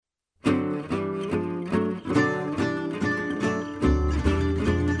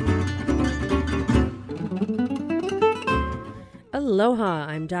Aloha,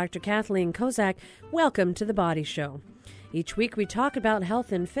 I'm Dr. Kathleen Kozak. Welcome to The Body Show. Each week we talk about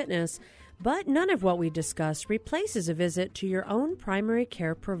health and fitness, but none of what we discuss replaces a visit to your own primary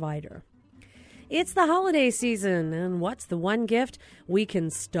care provider. It's the holiday season, and what's the one gift we can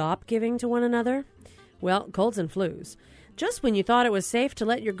stop giving to one another? Well, colds and flus. Just when you thought it was safe to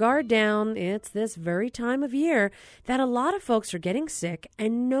let your guard down, it's this very time of year that a lot of folks are getting sick,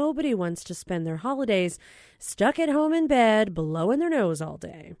 and nobody wants to spend their holidays stuck at home in bed, blowing their nose all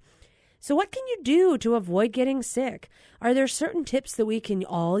day. So what can you do to avoid getting sick? Are there certain tips that we can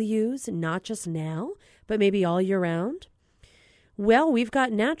all use, not just now, but maybe all year round? Well, we've got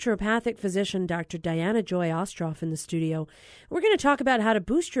naturopathic physician Dr. Diana Joy Ostroff in the studio. We're going to talk about how to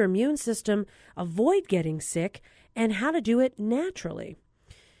boost your immune system, avoid getting sick, and how to do it naturally.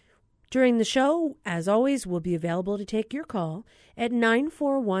 During the show, as always, we'll be available to take your call at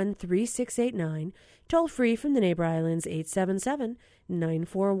 941-3689, toll free from the Neighbor Islands,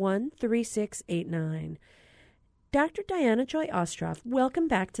 877-941-3689. Dr. Diana Joy Ostroff, welcome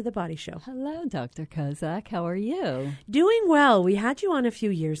back to The Body Show. Hello, Dr. Kozak. How are you? Doing well. We had you on a few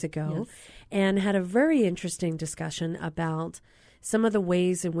years ago Yes. and had a very interesting discussion about some of the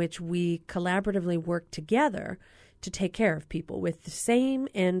ways in which we collaboratively work together to take care of people with the same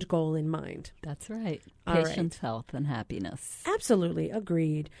end goal in mind. That's right. All right. Patient's health and happiness. Absolutely.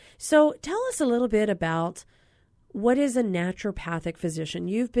 Agreed. So tell us a little bit about what is a naturopathic physician.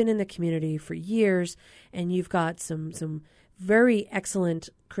 You've been in the community for years, and you've got some very excellent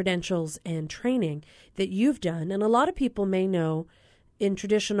credentials and training that you've done. And a lot of people may know in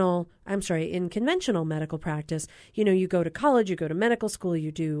conventional medical practice, you go to college, you go to medical school,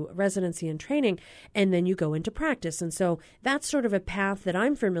 you do residency and training, and then you go into practice. And so that's sort of a path that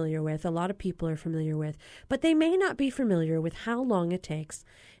I'm familiar with, a lot of people are familiar with, but they may not be familiar with how long it takes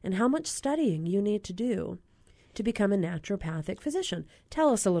and how much studying you need to do to become a naturopathic physician.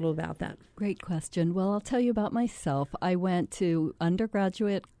 Tell us a little about that. Great question. Well, I'll tell you about myself. I went to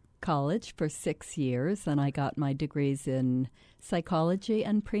undergraduate college for 6 years, and I got my degrees in psychology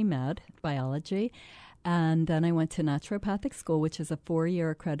and pre-med biology. And then I went to naturopathic school, which is a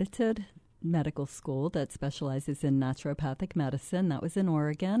 4-year accredited medical school that specializes in naturopathic medicine. That was in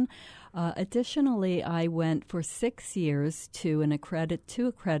Oregon. Additionally, I went for 6 years to two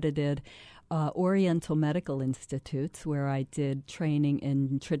accredited Oriental Medical Institutes, where I did training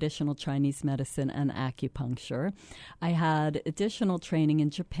in traditional Chinese medicine and acupuncture. I had additional training in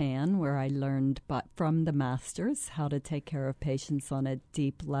Japan, where I learned from the masters how to take care of patients on a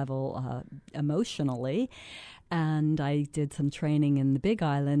deep level emotionally. And I did some training in the Big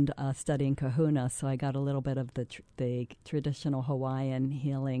Island studying kahuna, so I got a little bit of the traditional Hawaiian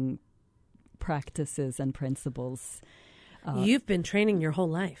healing practices and principles. You've been training your whole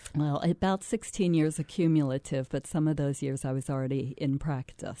life. Well, about 16 years accumulative, but some of those years I was already in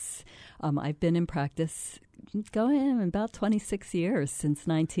practice. I've been in practice going about 26 years, since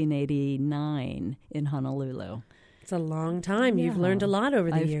 1989 in Honolulu. It's a long time. Yeah. You've learned a lot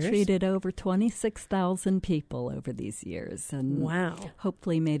over the years. I've treated over 26,000 people over these years, and wow,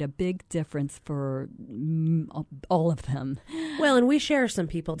 hopefully made a big difference for all of them. Well, and we share some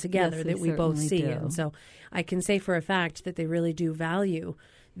people together Yes, that we both see, do. and so I can say for a fact that they really do value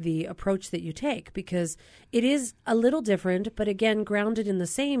the approach that you take, because it is a little different, but again, grounded in the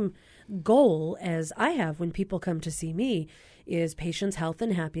same goal as I have when people come to see me, is patients' health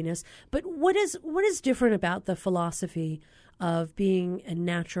and happiness. But what is different about the philosophy of being a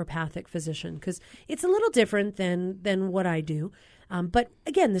naturopathic physician? Because it's a little different than what I do. But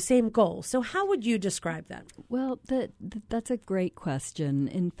again, the same goal. So how would you describe that? Well, that's a great question.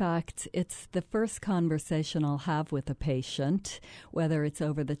 In fact, it's the first conversation I'll have with a patient, whether it's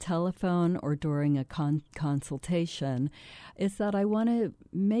over the telephone or during a consultation, is that I want to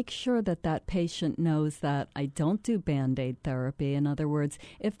make sure that patient knows that I don't do Band-Aid therapy. In other words,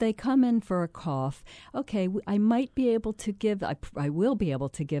 if they come in for a cough, okay, I might be able to I will be able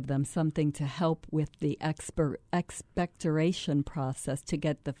to give them something to help with the expectoration process to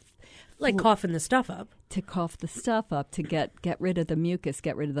get the like coughing the stuff up. To cough the stuff up, to get rid of the mucus,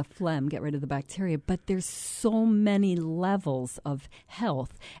 get rid of the phlegm, get rid of the bacteria. But there's so many levels of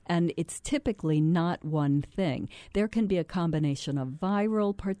health, and it's typically not one thing. There can be a combination of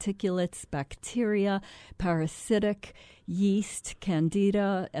viral particulates, bacteria, parasitic, yeast,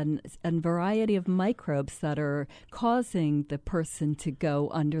 candida, and variety of microbes that are causing the person to go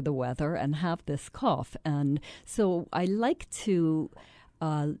under the weather and have this cough. And so I like to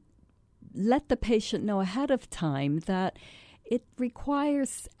let the patient know ahead of time that it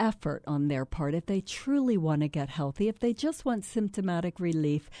requires effort on their part. If they truly want to get healthy, if they just want symptomatic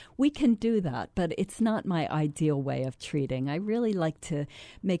relief, we can do that. But it's not my ideal way of treating. I really like to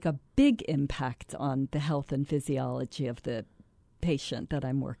make a big impact on the health and physiology of the patient that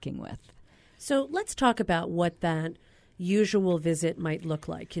I'm working with. So let's talk about what that usual visit might look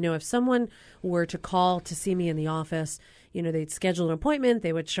like. If someone were to call to see me in the office, they'd schedule an appointment,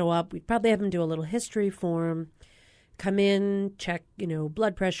 they would show up, we'd probably have them do a little history form, come in, check,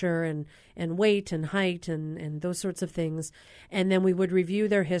 blood pressure and weight and height and those sorts of things. And then we would review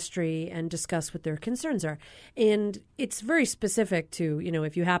their history and discuss what their concerns are. And it's very specific to,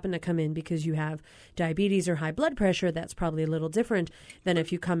 if you happen to come in because you have diabetes or high blood pressure, that's probably a little different than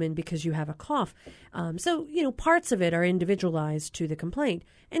if you come in because you have a cough. So parts of it are individualized to the complaint.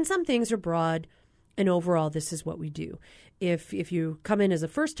 And some things are broad. And overall, this is what we do. If you come in as a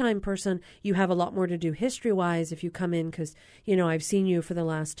first-time person, you have a lot more to do history-wise. If you come in because, I've seen you for the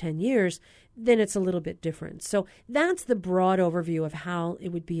last 10 years, then it's a little bit different. So that's the broad overview of how it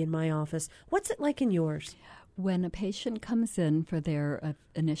would be in my office. What's it like in yours? When a patient comes in for their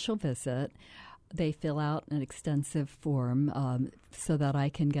initial visit, they fill out an extensive form so that I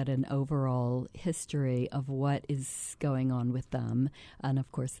can get an overall history of what is going on with them. And,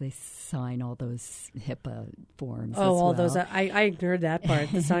 of course, they sign all those HIPAA forms as well. All those. I ignored that part,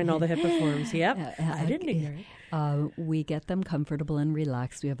 the sign all the HIPAA forms. Yep, I didn't ignore it. We get them comfortable and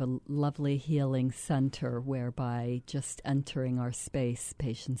relaxed. We have a lovely healing center whereby just entering our space,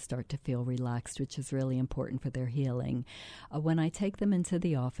 patients start to feel relaxed, which is really important for their healing. When I take them into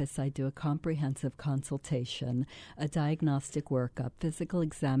the office, I do a comprehensive consultation, a diagnostic workup, physical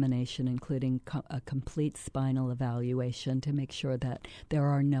examination, including a complete spinal evaluation to make sure that there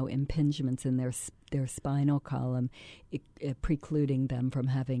are no impingements in their spinal column, precluding them from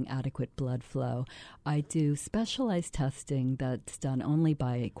having adequate blood flow. I do specialized testing that's done only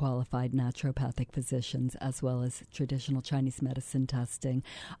by qualified naturopathic physicians, as well as traditional Chinese medicine testing.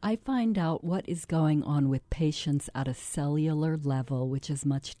 I find out what is going on with patients at a cellular level, which is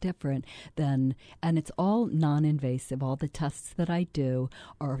much different than, and it's all non-invasive. All the tests that I do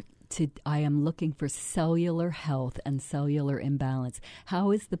are I am looking for cellular health and cellular imbalance.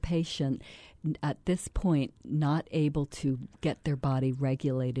 How is the patient at this point not able to get their body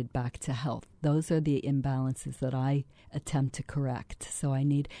regulated back to health? Those are the imbalances that I attempt to correct. So I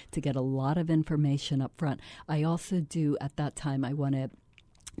need to get a lot of information up front. I also do, at that time, I want to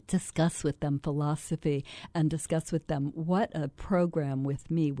discuss with them philosophy and discuss with them what a program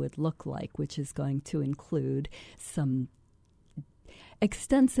with me would look like, which is going to include some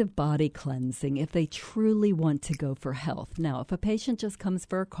extensive body cleansing if they truly want to go for health. Now, if a patient just comes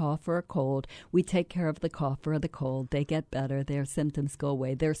for a cough or a cold, we take care of the cough or the cold. They get better. Their symptoms go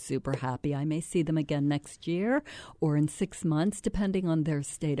away. They're super happy. I may see them again next year or in 6 months, depending on their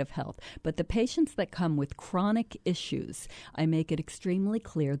state of health. But the patients that come with chronic issues, I make it extremely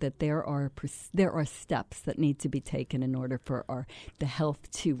clear that there are steps that need to be taken in order for the health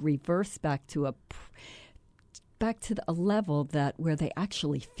to reverse back to a level where they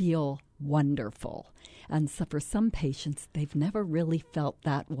actually feel wonderful. And so for some patients, they've never really felt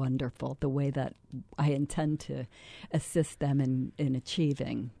that wonderful the way that I intend to assist them in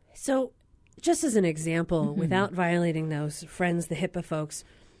achieving. So just as an example, without violating those friends, the HIPAA folks,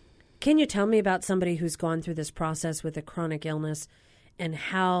 can you tell me about somebody who's gone through this process with a chronic illness and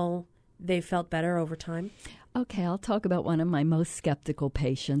how they felt better over time? Okay, I'll talk about one of my most skeptical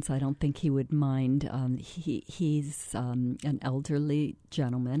patients. I don't think he would mind. He's an elderly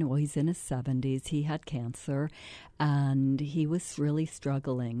gentleman. Well, he's in his 70s. He had cancer, and he was really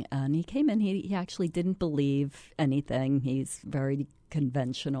struggling. And he came in, he actually didn't believe anything. He's very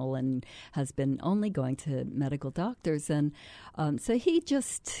conventional and has been only going to medical doctors. And so he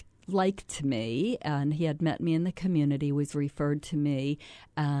just liked me, and he had met me in the community, was referred to me,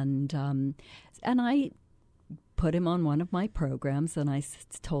 and I put him on one of my programs, and I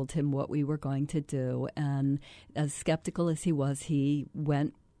told him what we were going to do. And as skeptical as he was, he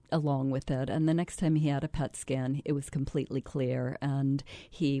went along with it. And the next time he had a PET scan, it was completely clear, and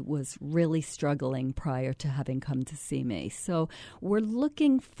he was really struggling prior to having come to see me. So we're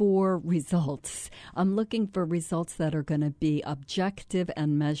looking for results. I'm looking for results that are going to be objective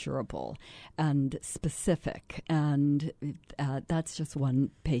and measurable and specific. And that's just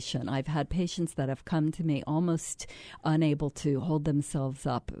one patient. I've had patients that have come to me almost unable to hold themselves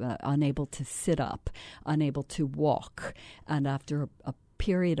up, unable to sit up, unable to walk. And after a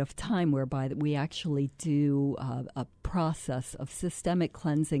period of time whereby we actually do a process of systemic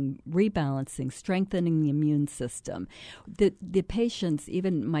cleansing, rebalancing, strengthening the immune system. The patients,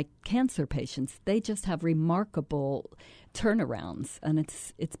 even my cancer patients, they just have remarkable turnarounds, and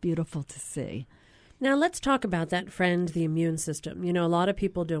it's beautiful to see. Now let's talk about that friend, the immune system. You know, a lot of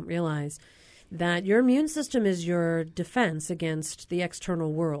people don't realize that your immune system is your defense against the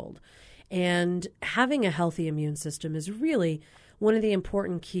external world. And having a healthy immune system is really one of the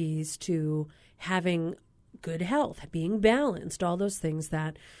important keys to having good health, being balanced, all those things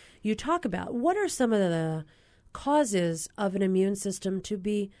that you talk about. What are some of the causes of an immune system to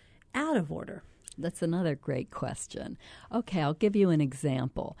be out of order? That's another great question. Okay, I'll give you an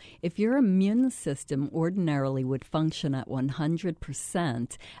example. If your immune system ordinarily would function at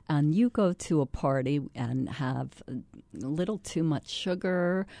 100% and you go to a party and have a little too much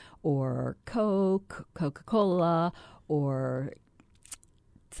sugar or Coke, Coca-Cola, or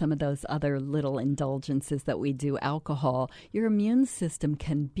some of those other little indulgences that we do, alcohol, your immune system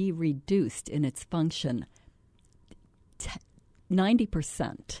can be reduced in its function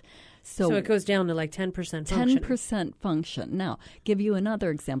 90%. So it goes down to like 10% function. 10% function. Now, give you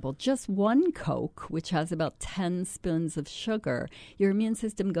another example. Just one Coke, which has about 10 spoons of sugar, your immune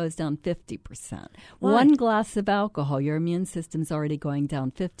system goes down 50%. Why? One glass of alcohol, your immune system's already going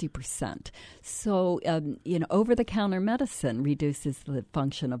down 50%. So, over-the-counter medicine reduces the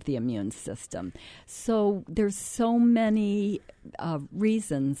function of the immune system. So there's so many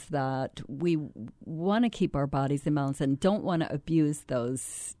reasons that we want to keep our bodies in balance and don't want to abuse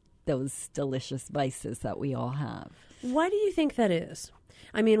those delicious vices that we all have. Why do you think that is?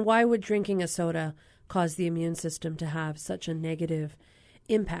 I mean, why would drinking a soda cause the immune system to have such a negative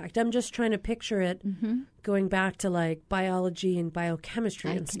impact? I'm just trying to picture it going back to like biology and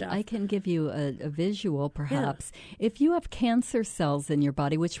biochemistry and stuff. I can give you a visual, perhaps. Yeah. If you have cancer cells in your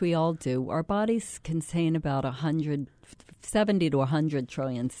body, which we all do, our bodies contain about 70 to 100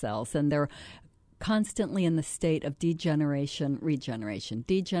 trillion cells, and they're constantly in the state of degeneration, regeneration,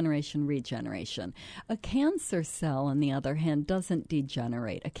 degeneration, regeneration. A cancer cell, on the other hand, doesn't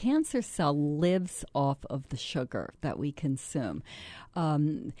degenerate. A cancer cell lives off of the sugar that we consume.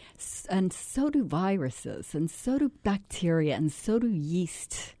 And so do viruses, and so do bacteria, and so do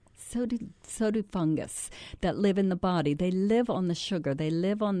yeast. So do fungus that live in the body. They live on the sugar. They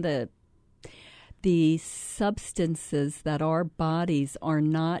live on the substances that our bodies are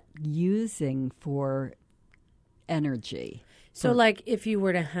not using for energy. So like if you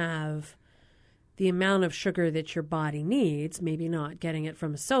were to have the amount of sugar that your body needs, maybe not getting it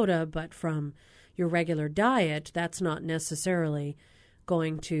from a soda, but from your regular diet, that's not necessarily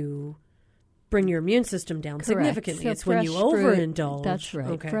going to bring your immune system down significantly. So it's when you overindulge. That's right.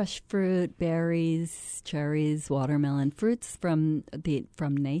 Okay. Fresh fruit, berries, cherries, watermelon, fruits from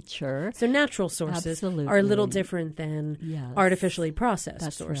nature. So natural sources are a little different than artificially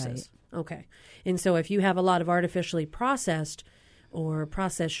processed sources. Right. Okay. And so if you have a lot of artificially processed or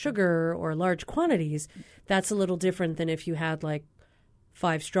processed sugar or large quantities, that's a little different than if you had like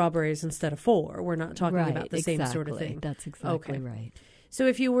 5 strawberries instead of 4. We're not talking about the same sort of thing. That's exactly right. So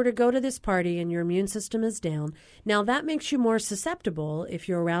if you were to go to this party and your immune system is down, now that makes you more susceptible if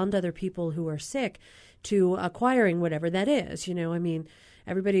you're around other people who are sick to acquiring whatever that is. You know, I mean,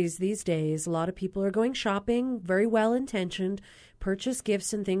 everybody's these days, a lot of people are going shopping, very well-intentioned, purchase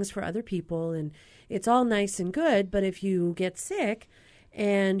gifts and things for other people, and it's all nice and good. But if you get sick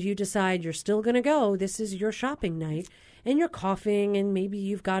and you decide you're still going to go, this is your shopping night, and you're coughing and maybe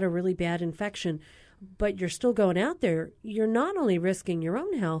you've got a really bad infection, but you're still going out there, you're not only risking your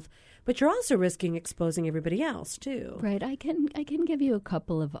own health, but you're also risking exposing everybody else too. Right. I can give you a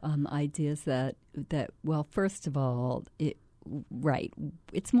couple of ideas that well, first of all,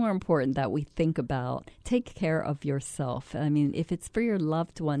 it's more important that we think about, take care of yourself. I mean, if it's for your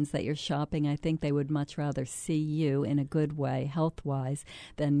loved ones that you're shopping, I think they would much rather see you in a good way, health-wise,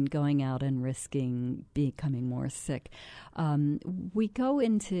 than going out and risking becoming more sick. We go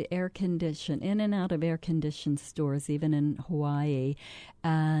into in and out of air-conditioned stores, even in Hawaii,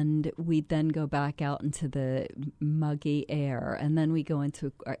 and we then go back out into the muggy air, and then we go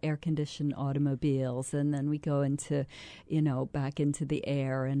into our air-conditioned automobiles, and then we go into, back into the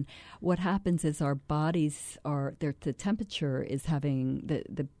air. And what happens is our bodies the temperature is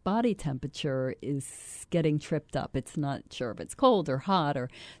the body temperature is getting tripped up. It's not sure if it's cold or hot,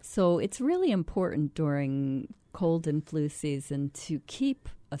 so it's really important during cold and flu season to keep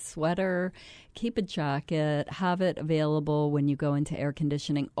a sweater, keep a jacket, have it available when you go into air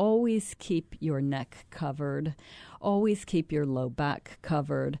conditioning. Always keep your neck covered. always keep your low back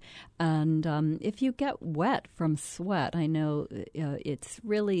covered. And if you get wet from sweat, I know it's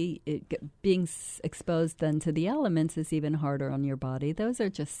really being exposed then to the elements is even harder on your body. Those are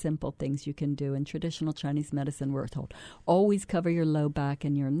just simple things you can do. In traditional Chinese medicine, we're told always cover your low back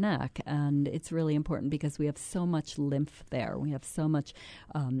and your neck. And it's really important because we have so much lymph there. We have so much,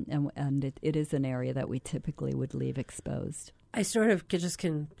 and it is an area that we typically would leave exposed. I sort of just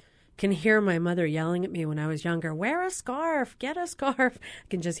can hear my mother yelling at me when I was younger, wear a scarf, get a scarf. I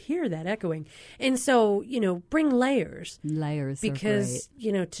can just hear that echoing. And so, bring layers. Layers because,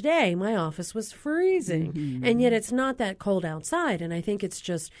 are great. Today my office was freezing. Mm-hmm. And yet it's not that cold outside. And I think it's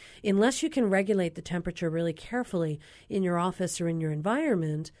just, unless you can regulate the temperature really carefully in your office or in your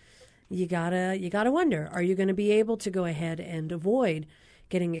environment, you gotta wonder, are you going to be able to go ahead and avoid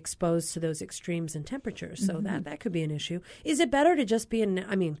getting exposed to those extremes in temperatures? So that could be an issue. Is it better to just be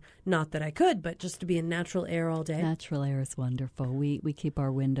not that I could, but just to be in natural air all day? Natural air is wonderful. We keep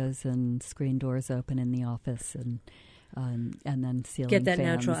our windows and screen doors open in the office and then ceiling get that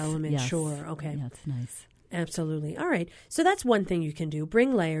fans. natural element. Yes. Sure. Okay. Yeah, it's nice. Absolutely. All right. So that's one thing you can do.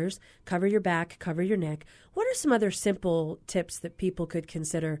 Bring layers, cover your back, cover your neck. What are some other simple tips that people could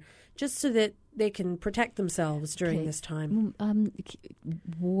consider just so that they can protect themselves during this time?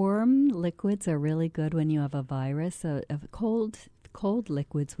 Warm liquids are really good when you have a virus. Cold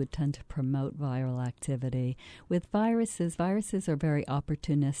liquids would tend to promote viral activity. With viruses are very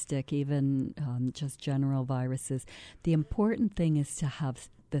opportunistic, even just general viruses. The important thing is to have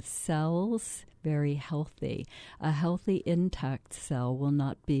the cells very healthy. A healthy, intact cell will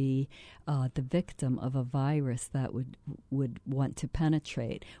not be the victim of a virus that would want to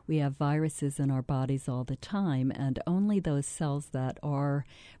penetrate. We have viruses in our bodies all the time, and only those cells that are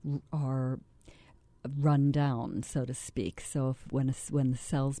run down, so to speak. So when the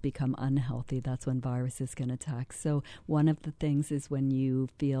cells become unhealthy, that's when viruses can attack. So one of the things is when you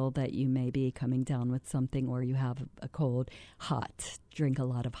feel that you may be coming down with something or you have a cold, hot. Drink a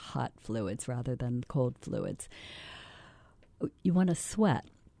lot of hot fluids rather than cold fluids. You want to sweat.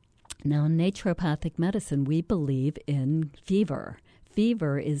 Now, in naturopathic medicine, we believe in fever.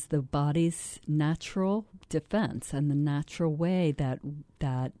 Fever is the body's natural defense and the natural way that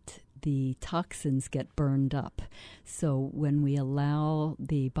the toxins get burned up. So when we allow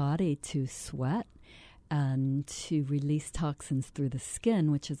the body to sweat and to release toxins through the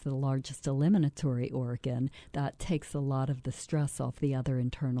skin, which is the largest eliminatory organ, that takes a lot of the stress off the other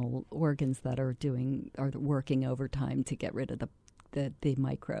internal organs that are working overtime to get rid of the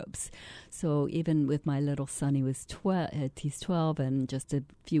microbes. So even with my little son, he's 12, and just a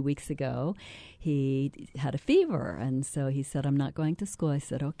few weeks ago, he had a fever. And so he said, I'm not going to school. I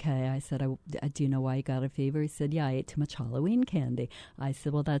said, okay. I said, do you know why you got a fever? He said, yeah, I ate too much Halloween candy. I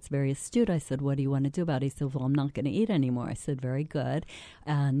said, well, that's very astute. I said, what do you want to do about it? He said, well, I'm not going to eat anymore. I said, very good.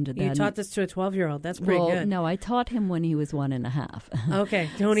 And then, you taught this to a 12-year-old. That's pretty good. No, I taught him when he was 1.5. Okay.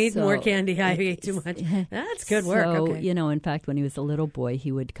 Don't eat more candy. I ate too much. That's good work. So, okay. In fact, when he was a little boy,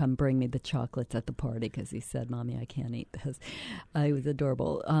 he would come bring me the chocolates at the party because he said, Mommy, I can't eat this. He was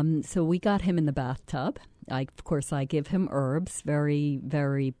adorable. So we got him in the bathtub. Of course, I give him herbs, very,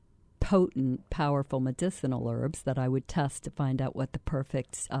 very potent, powerful medicinal herbs that I would test to find out what the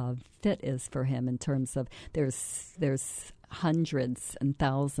perfect fit is for him in terms of there's hundreds and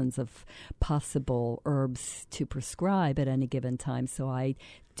thousands of possible herbs to prescribe at any given time. So I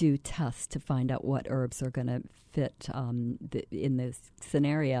do test to find out what herbs are going to fit in this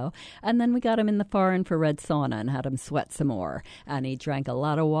scenario. And then we got him in the far infrared sauna and had him sweat some more. And he drank a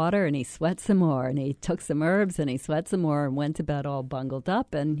lot of water and he sweat some more. And he took some herbs and he sweat some more and went to bed all bungled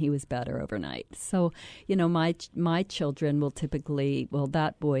up, and he was better overnight. So, my children will typically,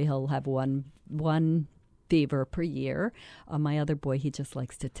 that boy, he'll have one fever per year. My other boy, he just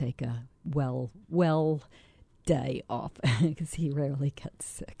likes to take a well day off because he rarely gets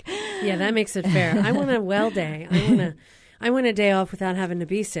sick. Yeah, that makes it fair. I want a well day. I want a day off without having to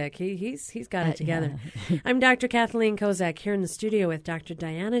be sick. He's got it together. Yeah. I'm Dr. Kathleen Kozak here in the studio with Dr.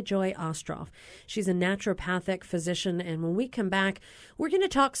 Diana Joy Ostroff. She's a naturopathic physician, and when we come back, we're going to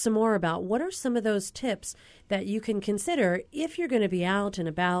talk some more about what are some of those tips that you can consider if you're going to be out and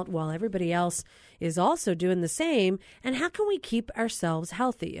about while everybody else is also doing the same, and how can we keep ourselves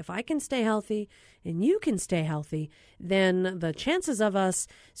healthy? If I can stay healthy and you can stay healthy, then the chances of us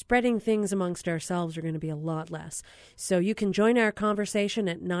spreading things amongst ourselves are going to be a lot less. So you can join our conversation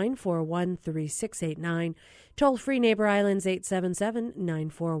at 941-3689. Toll-free Neighbor Islands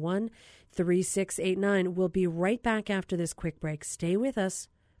 877-941-3689. We'll be right back after this quick break. Stay with us.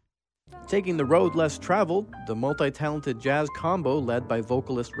 Taking the road less traveled, the multi-talented jazz combo led by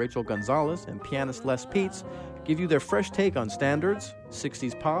vocalist Rachel Gonzalez and pianist Les Peets give you their fresh take on standards,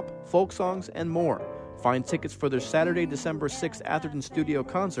 60s pop, folk songs, and more. Find tickets for their Saturday, December 6th Atherton Studio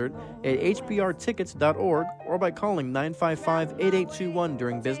concert at hbrtickets.org or by calling 955-8821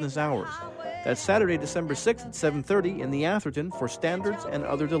 during business hours. That's Saturday, December 6th at 7:30 in the Atherton for standards and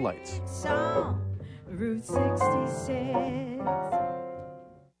other delights. Route 66.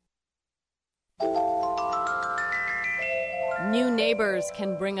 New neighbors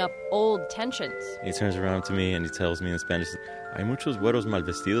can bring up old tensions. He turns around to me and he tells me in Spanish, "Hay muchos güeros mal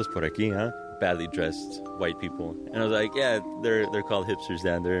vestidos por aquí, huh?" Badly dressed white people. And I was like, yeah, they're called hipsters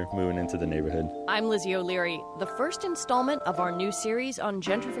down there, moving into the neighborhood. I'm Lizzie O'Leary, the first installment of our new series on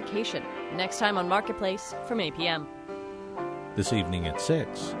gentrification. Next time on Marketplace from 8 p.m. This evening at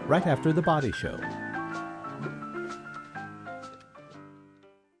 6, right after The Body Show.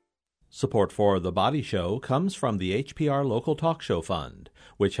 Support for The Body Show comes from the HPR Local Talk Show Fund,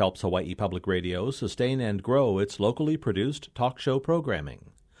 which helps Hawaii Public Radio sustain and grow its locally produced talk show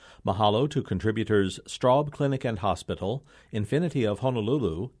programming. Mahalo to contributors Straub Clinic and Hospital, Infinity of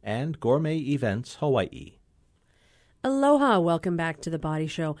Honolulu, and Gourmet Events Hawaii. Aloha, welcome back to The Body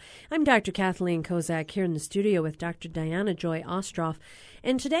Show. I'm Dr. Kathleen Kozak here in the studio with Dr. Diana Joy Ostroff,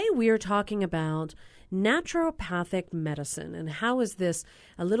 and today we are talking about naturopathic medicine and how is this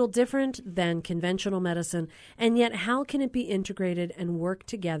a little different than conventional medicine, and yet how can it be integrated and work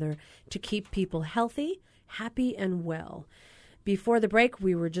together to keep people healthy, happy, and well. Before the break,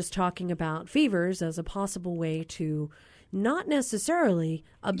 we were just talking about fevers as a possible way to not necessarily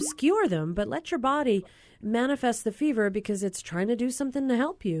obscure them, but let your body manifest the fever because it's trying to do something to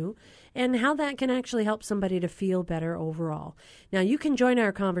help you, and how that can actually help somebody to feel better overall. Now, you can join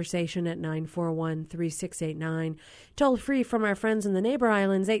our conversation at 941-3689. Toll free from our friends in the neighbor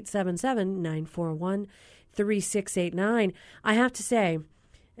islands, 877-941-3689. I have to say,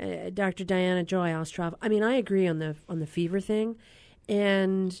 Dr. Diana Joy Ostroff, I mean, I agree on the fever thing.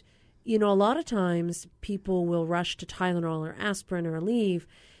 And, you know, a lot of times people will rush to Tylenol or aspirin or Aleve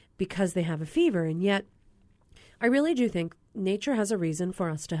because they have a fever. And yet, I really do think nature has a reason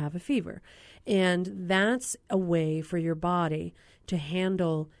for us to have a fever. And that's a way for your body to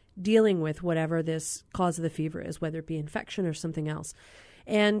handle dealing with whatever this cause of the fever is, whether it be infection or something else.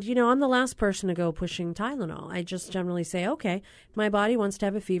 And, you know, I'm the last person to go pushing Tylenol. I just generally say, okay, if my body wants to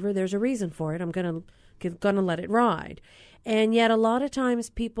have a fever, there's a reason for it. I'm going to let it ride. And yet a lot of times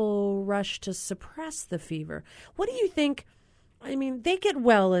people rush to suppress the fever. What do you think? I mean, they get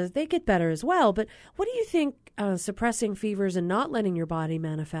better as well. But what do you think suppressing fevers and not letting your body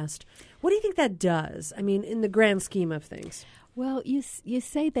manifest, what do you think that does? I mean, in the grand scheme of things. Well, you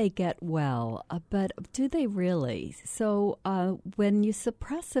say they get well, but do they really? So when you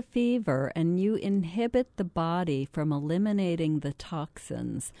suppress a fever and you inhibit the body from eliminating the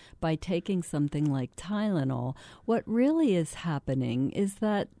toxins by taking something like Tylenol, what really is happening is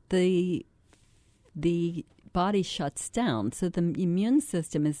that the body shuts down. So the immune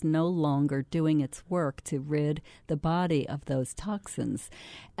system is no longer doing its work to rid the body of those toxins.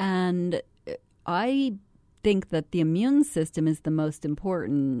 And I think that the immune system is the most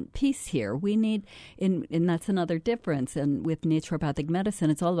important piece here. We need, and that's another difference. And with naturopathic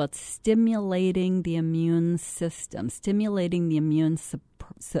medicine, it's all about stimulating the immune system, stimulating the immune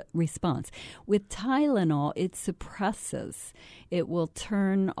response. With Tylenol, it suppresses. It will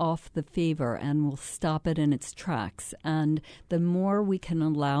turn off the fever and will stop it in its tracks. And the more we can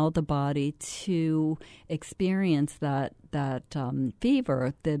allow the body to experience that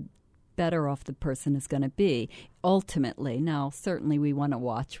fever, the better off the person is going to be ultimately. Now, certainly we want to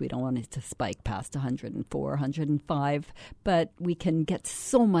watch. We don't want it to spike past 104, 105, but we can get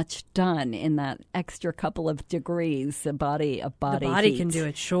so much done in that extra couple of degrees. The body heat. Can do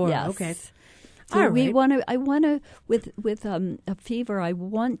it, sure. Yes. Okay. So all right. I want to, with a fever, I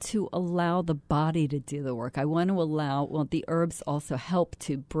want to allow the body to do the work. I want to allow, the herbs also help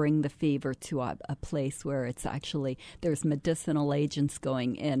to bring the fever to a place where it's actually, there's medicinal agents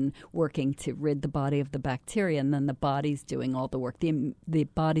going in, working to rid the body of the bacteria, and then the body's doing all the work. The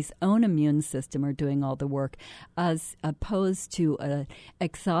body's own immune system are doing all the work, as opposed to an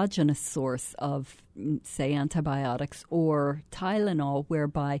exogenous source of, say, antibiotics or Tylenol,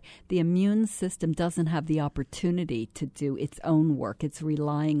 whereby the immune system doesn't have the opportunity to do its own work. It's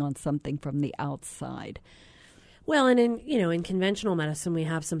relying on something from the outside. Well, and in conventional medicine, we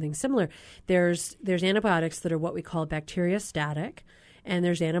have something similar. There's antibiotics that are what we call bacteriostatic, and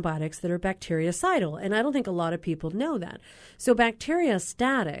there's antibiotics that are bactericidal. And I don't think a lot of people know that. So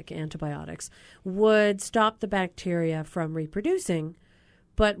bacteriostatic antibiotics would stop the bacteria from reproducing,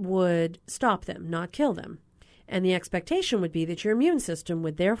 but would stop them, not kill them. And the expectation would be that your immune system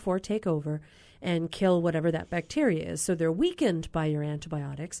would therefore take over and kill whatever that bacteria is. So they're weakened by your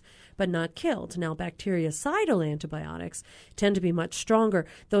antibiotics, but not killed. Now, bactericidal antibiotics tend to be much stronger.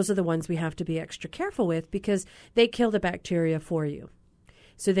 Those are the ones we have to be extra careful with because they kill the bacteria for you.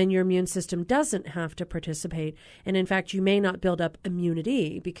 So then your immune system doesn't have to participate. And in fact, you may not build up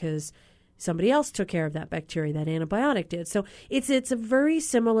immunity because somebody else took care of that bacteria, that antibiotic did. So it's a very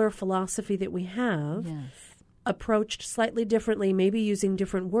similar philosophy that we have. Yes. Approached slightly differently, maybe using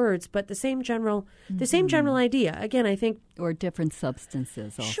different words, but the same general idea. Again, I think, or different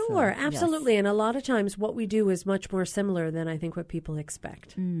substances also. Sure, absolutely. Yes. And a lot of times what we do is much more similar than I think what people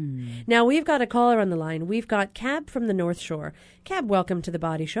expect. Now, we've got a caller on the line. We've got Cab from the North Shore. Cab, welcome to the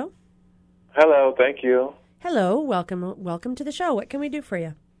Body Show. Hello, thank you. Hello, welcome to the show. What can we do for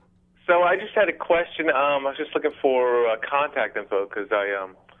you? So I just had a question. I was just looking for contact info because I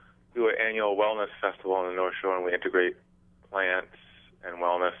do an annual wellness festival on the North Shore, and we integrate plants and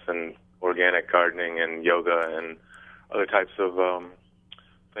wellness and organic gardening and yoga and other types of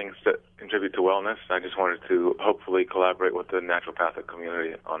things that contribute to wellness. I just wanted to hopefully collaborate with the naturopathic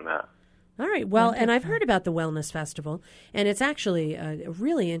community on that. All right. Well, and I've heard about the Wellness Festival, and it's actually a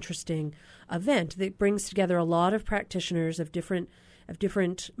really interesting event that brings together a lot of practitioners of different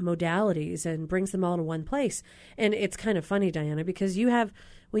modalities and brings them all to one place. And it's kind of funny, Diana, because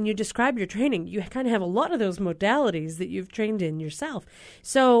when you describe your training, you kind of have a lot of those modalities that you've trained in yourself.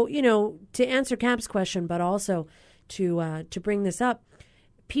 So, to answer Cap's question, but also to bring this up,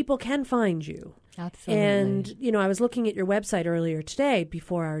 people can find you. Absolutely. And, I was looking at your website earlier today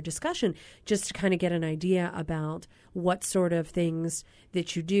before our discussion just to kind of get an idea about what sort of things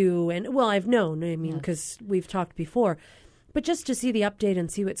that you do. And, well, I've known, because we've talked before. But just to see the update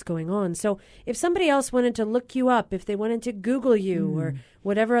and see what's going on. So if somebody else wanted to look you up, if they wanted to Google you or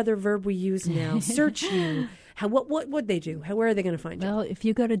whatever other verb we use now, search you, what would they do? Where are they going to find you? Well, if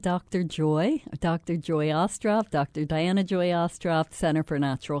you go to Dr. Joy Ostroff, Dr. Diana Joy Ostroff, Center for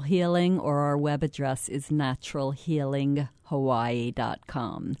Natural Healing, or our web address is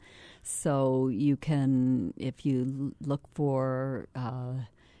naturalhealinghawaii.com. So you can, if you look for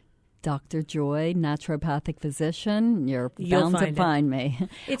Dr. Joy, naturopathic physician, you're bound to find me.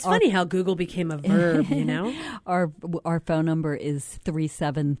 It's funny how Google became a verb, Our phone number is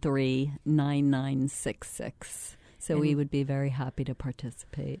 373-9966. So we would be very happy to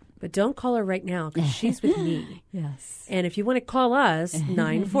participate. But don't call her right now because she's with me. Yes. And if you want to call us,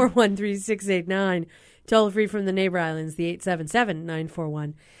 941-3689, toll free from the neighbor islands, the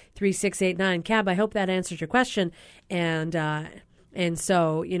 877-941-3689. Cab, I hope that answers your question. And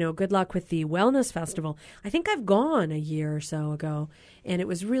so, good luck with the Wellness Festival. I think I've gone a year or so ago, and it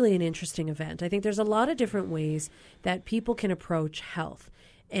was really an interesting event. I think there's a lot of different ways that people can approach health.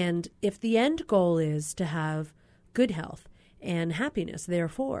 And if the end goal is to have good health and happiness,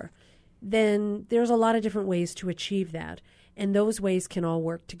 therefore, then there's a lot of different ways to achieve that. And those ways can all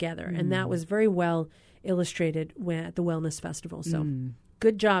work together. And that was very well illustrated at the Wellness Festival. So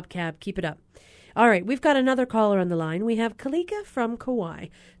good job, Cab. Keep it up. All right, we've got another caller on the line. We have Kalika from Kauai.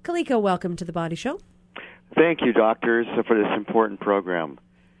 Kalika, welcome to the Body Show. Thank you, doctors, for this important program.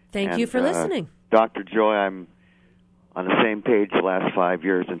 Thank you for listening. Dr. Joy, I'm on the same page the last 5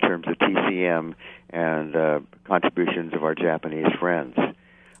 years in terms of TCM and contributions of our Japanese friends.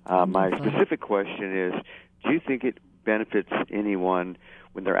 My specific question is, do you think it benefits anyone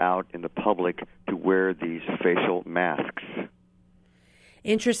when they're out in the public to wear these facial masks?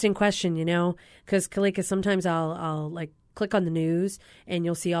 Interesting question, because Kalika, sometimes I'll click on the news and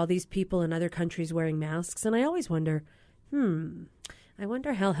you'll see all these people in other countries wearing masks, and I always wonder, I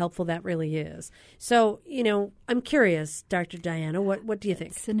wonder how helpful that really is. So, I'm curious, Dr. Diana, what do you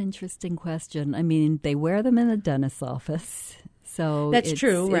think? It's an interesting question. I mean, they wear them in the dentist's office, so that's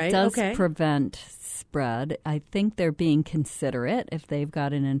true, right? It does prevent spread. I think they're being considerate if they've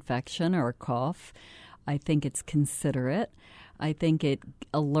got an infection or a cough. I think it's considerate. I think it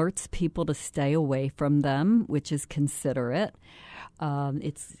alerts people to stay away from them, which is considerate.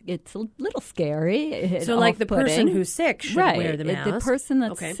 It's a little scary. So like the person who's sick should wear the mask. The person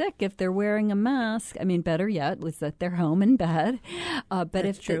that's sick, if they're wearing a mask, I mean, better yet, was that they're home in bed. But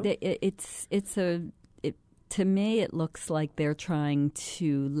that's true. To me, it looks like they're trying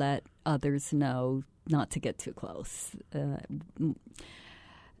to let others know not to get too close.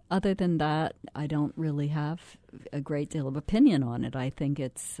 Other than that, I don't really have a great deal of opinion on it. I think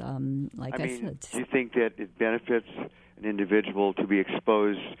it's, I said. Do you think that it benefits an individual to be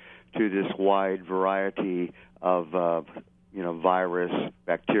exposed to this wide variety of, virus,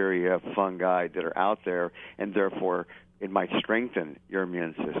 bacteria, fungi that are out there, and therefore it might strengthen your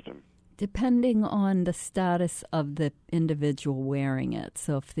immune system? Depending on the status of the individual wearing it.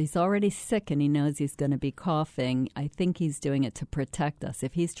 So if he's already sick and he knows he's going to be coughing, I think he's doing it to protect us.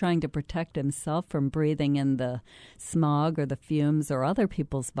 If he's trying to protect himself from breathing in the smog or the fumes or other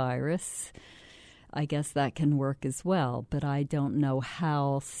people's virus, I guess that can work as well. But I don't know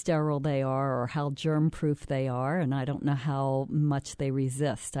how sterile they are or how germ-proof they are, and I don't know how much they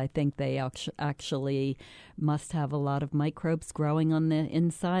resist. I think they actually must have a lot of microbes growing on the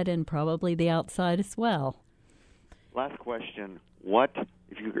inside and probably the outside as well. Last question.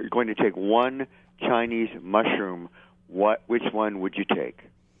 If you're going to take one Chinese mushroom, which one would you take?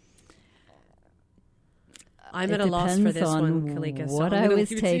 I'm at a loss for this one, Kalika. What I was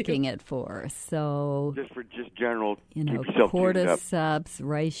taking it for. So just general, cordyceps,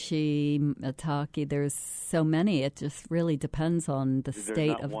 reishi, maitake. There's so many. It just really depends on the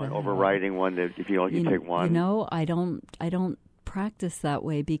state of the one overriding one that if you take one. I don't practice that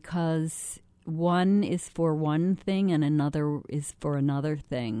way because one is for one thing and another is for another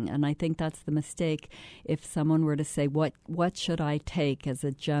thing. And I think that's the mistake. If someone were to say, what should I take as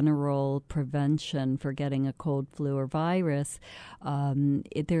a general prevention for getting a cold, flu, or virus,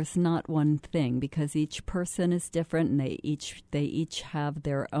 there's not one thing because each person is different and they each have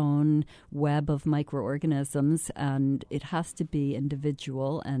their own web of microorganisms, and it has to be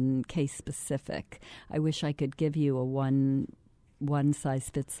individual and case specific. I wish I could give you a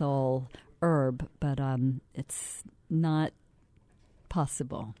one-size-fits-all herb, but it's not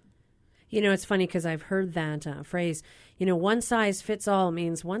possible. It's funny because I've heard that phrase, one size fits all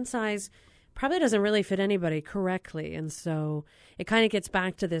means one size probably doesn't really fit anybody correctly. And so it kind of gets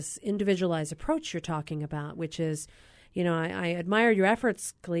back to this individualized approach you're talking about, which is, I admire your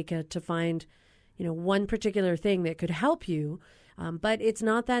efforts, Kalika, to find, one particular thing that could help you. But it's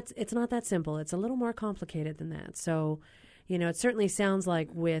not that simple. It's a little more complicated than that. So, it certainly sounds like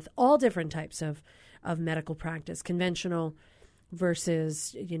with all different types of medical practice, conventional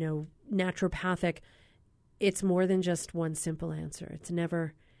versus, naturopathic, it's more than just one simple answer. It's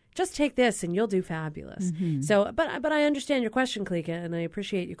never just take this and you'll do fabulous. Mm-hmm. So, but I understand your question, Kalika, and I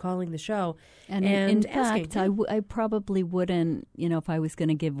appreciate you calling the show. And in fact, I probably wouldn't, if I was going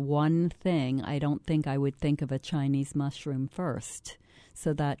to give one thing, I don't think I would think of a Chinese mushroom first.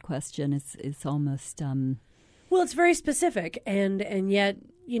 So that question is almost... Well, it's very specific, and yet,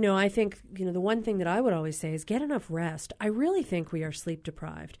 I think, the one thing that I would always say is get enough rest. I really think we are sleep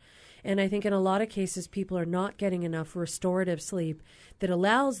deprived, and I think in a lot of cases people are not getting enough restorative sleep that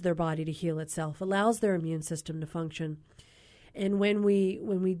allows their body to heal itself, allows their immune system to function. And when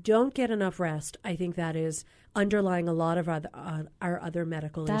we don't get enough rest, I think that is underlying a lot of our other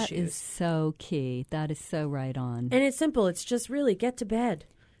medical issues. That is so key. That is so right on. And it's simple. It's just really get to bed.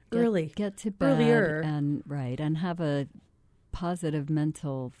 Early. Get to bed earlier. and have a positive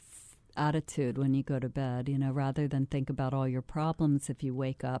mental attitude when you go to bed, rather than think about all your problems if you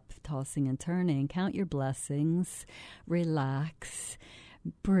wake up tossing and turning. Count your blessings, relax,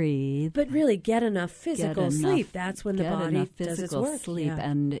 breathe. But really get enough physical sleep. That's when the body does its work. Sleep. Yeah.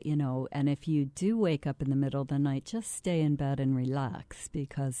 And, and if you do wake up in the middle of the night, just stay in bed and relax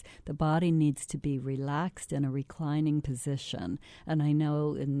because the body needs to be relaxed in a reclining position. And I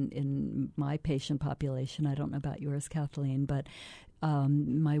know in my patient population, I don't know about yours, Kathleen, but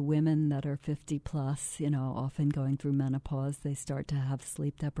my women that are 50 plus, often going through menopause, they start to have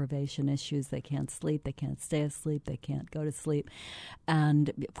sleep deprivation issues. They can't sleep. They can't stay asleep. They can't go to sleep. And,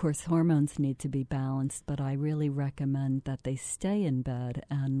 of course, hormones need to be balanced, but I really recommend that they stay in bed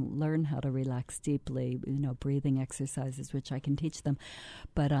and learn how to relax deeply, breathing exercises, which I can teach them.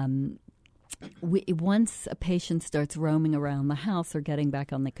 But once a patient starts roaming around the house or getting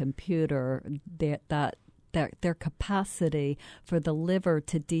back on the computer, their capacity for the liver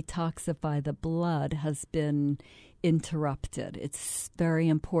to detoxify the blood has been interrupted. It's very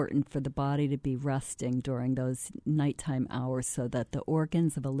important for the body to be resting during those nighttime hours so that the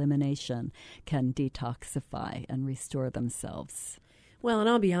organs of elimination can detoxify and restore themselves. Well, and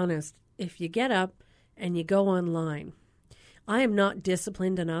I'll be honest, if you get up and you go online, I am not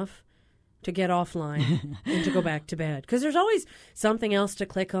disciplined enough to get offline and to go back to bed. Because there's always something else to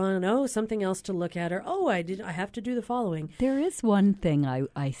click on, something else to look at, or, I have to do the following. There is one thing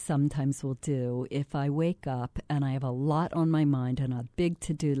I sometimes will do. If I wake up and I have a lot on my mind and a big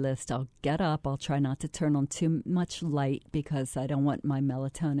to-do list, I'll get up. I'll try not to turn on too much light because I don't want my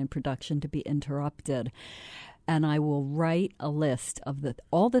melatonin production to be interrupted. And I will write a list of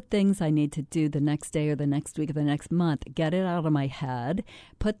all the things I need to do the next day or the next week or the next month, get it out of my head,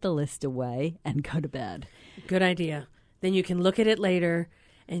 put the list away, and go to bed. Good idea. Then you can look at it later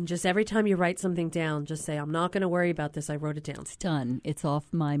And just every time you write something down, just say, I'm not going to worry about this. I wrote it down. It's done. It's off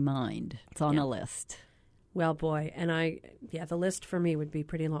my mind. It's on a list. Well, boy, and the list for me would be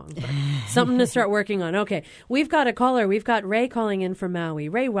pretty long. But something to start working on. Okay, we've got a caller. We've got Ray calling in from Maui.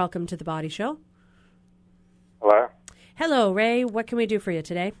 Ray, welcome to The Body Show. Hello? Hello, Ray. What can we do for you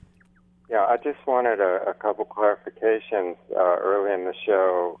today? Yeah, I just wanted a couple clarifications early in the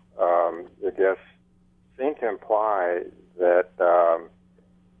show. The guest seemed to imply that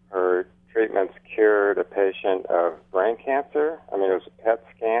her treatments cured a patient of brain cancer. I mean, it was a PET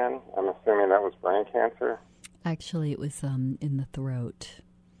scan. I'm assuming that was brain cancer. Actually, it was in the throat.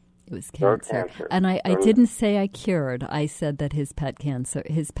 It was Throat cancer. And I didn't say I cured. I said that his PET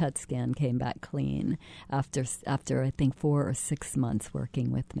scan came back clean after I think 4 or 6 months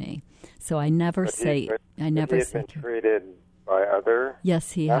working with me. So I never say he had been treated by other?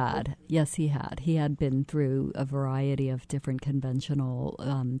 Yes, he had. Yes, he had. He had been through a variety of different conventional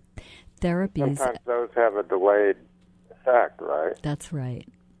therapies. Sometimes those have a delayed effect, right? That's right.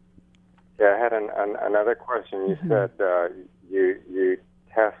 Yeah, I had another question. You said you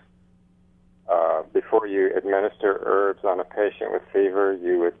test before you administer herbs on a patient with fever.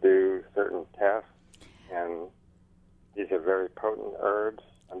 You would do certain tests, and these are very potent herbs.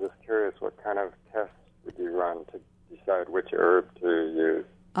 I'm just curious, what kind of tests would you run to decide which herb to use?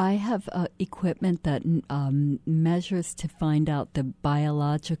 I have equipment that measures to find out the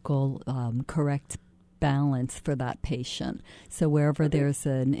biological correct balance for that patient. So wherever there's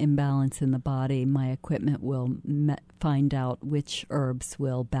an imbalance in the body, my equipment will find out which herbs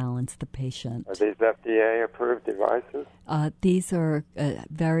will balance the patient. Are these FDA-approved devices? These are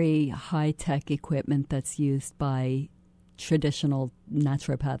very high-tech equipment that's used by traditional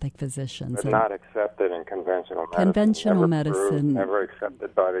naturopathic physicians. But not accepted in conventional medicine. Conventional medicine. Never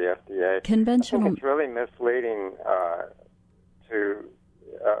accepted by the FDA. Conventional. I think it's really misleading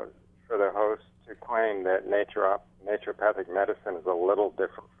for the host to claim that naturopathic medicine is a little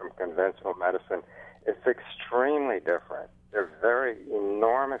different from conventional medicine. It's extremely different. There are very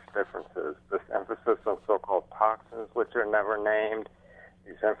enormous differences. This emphasis on so-called toxins, which are never named,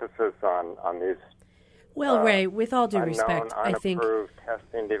 these emphasis on these well, Ray, with all due respect, I think unapproved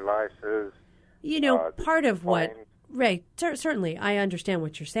testing devices. Part of what Ray, certainly, I understand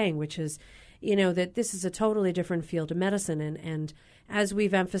what you're saying, which is, that this is a totally different field of medicine, and as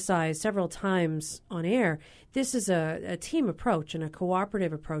we've emphasized several times on air, this is a team approach and a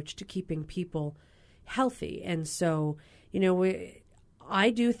cooperative approach to keeping people healthy, and so I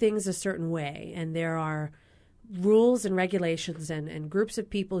do things a certain way, and there are rules and regulations and groups of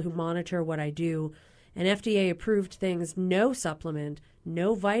people who monitor what I do. And FDA-approved things, no supplement,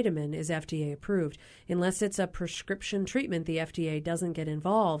 no vitamin is FDA-approved. Unless it's a prescription treatment, the FDA doesn't get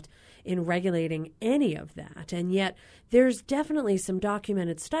involved in regulating any of that. And yet there's definitely some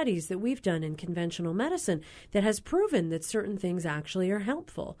documented studies that we've done in conventional medicine that has proven that certain things actually are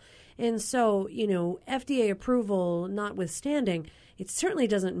helpful. And so, FDA approval notwithstanding, it certainly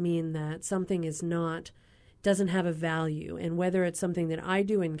doesn't mean that something doesn't have a value. And whether it's something that I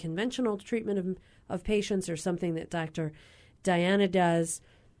do in conventional treatment of patients or something that Dr. Diana does,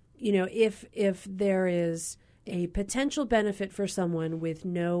 if there is a potential benefit for someone with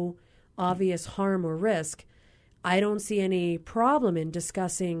no obvious harm or risk, I don't see any problem in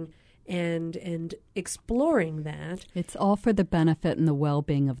discussing and exploring that. It's all for the benefit and the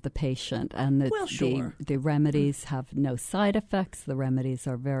well-being of the patient. And the remedies have no side effects. The remedies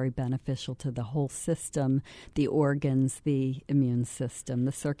are very beneficial to the whole system, the organs, the immune system,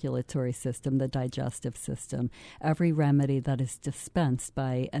 the circulatory system, the digestive system. Every remedy that is dispensed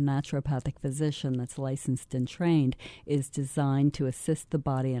by a naturopathic physician that's licensed and trained is designed to assist the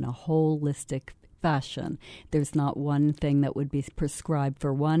body in a holistic fashion. There's not one thing that would be prescribed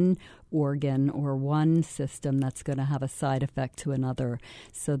for one organ or one system that's going to have a side effect to another.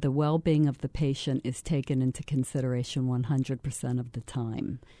 So the well-being of the patient is taken into consideration 100% of the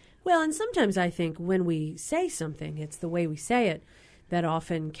time. Well, and sometimes I think when we say something, it's the way we say it that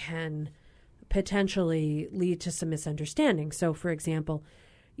often can potentially lead to some misunderstanding. So, for example,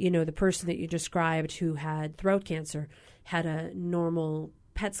 the person that you described who had throat cancer had a normal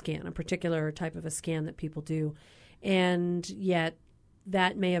PET scan, a particular type of a scan that people do, and yet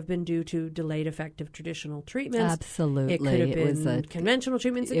that may have been due to delayed effective traditional treatments. Absolutely. It could have been conventional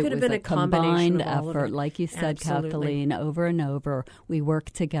treatments. It could have been a combination of all effort. of it. Like you said, Absolutely. Kathleen, over and over. We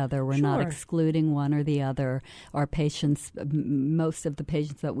work together. We're not excluding one or the other. Our patients, most of the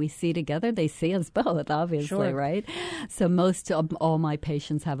patients that we see together, they see us both, obviously, right? So most of all my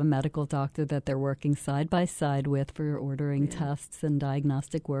patients have a medical doctor that they're working side by side with for ordering tests and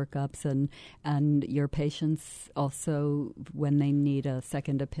diagnostic workups. And your patients also, when they need a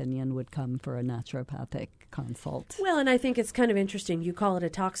second opinion would come for a naturopathic consult. Well, and I think it's kind of interesting. You call it a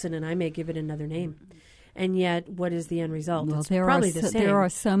toxin, and I may give it another name. And yet, what is the end result? Well, it's probably the same. There are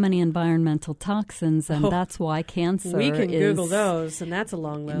so many environmental toxins, and that's why cancer We can Google those, and that's a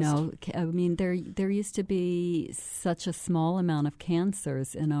long list. I mean, there used to be such a small amount of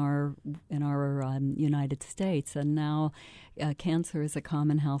cancers in our United States, and now cancer is a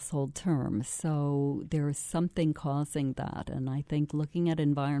common household term. So there is something causing that, and I think looking at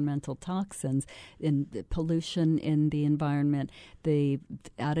environmental toxins, in the pollution in the environment, the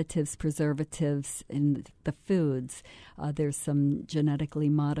additives, preservatives in the foods, there's some genetically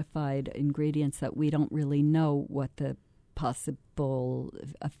modified ingredients that we don't really know what the possible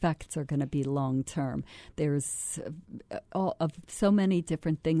effects are going to be long term. There's so many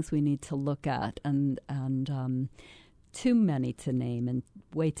different things we need to look at, and too many to name and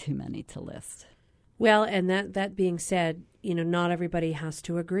way too many to list. Well, and that being said, not everybody has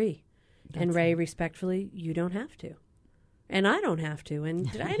to agree. And Ray, respectfully, you don't have to. And I don't have to.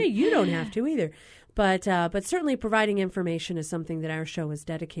 And Diana, you don't have to either. But certainly providing information is something that our show is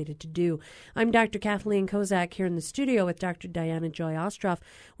dedicated to do. I'm Dr. Kathleen Kozak here in the studio with Dr. Diana Joy Ostroff.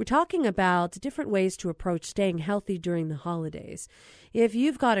 We're talking about different ways to approach staying healthy during the holidays. If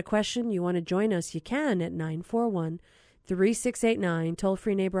you've got a question, you want to join us, you can at 941-3689,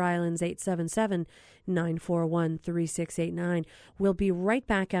 toll-free Neighbor Islands 877-941-3689. We'll be right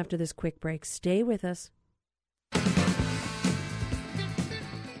back after this quick break. Stay with us.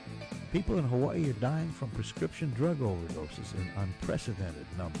 People in Hawaii are dying from prescription drug overdoses in unprecedented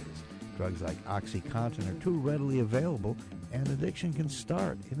numbers. Drugs like OxyContin are too readily available, and addiction can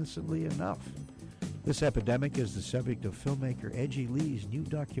start innocently enough. This epidemic is the subject of filmmaker Edgy Lee's new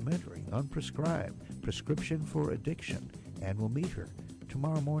documentary, Unprescribed, Prescription for Addiction, and we'll meet her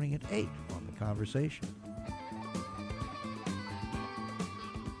tomorrow morning at 8 on The Conversation.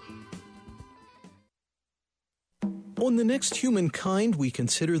 On The Next Humankind, we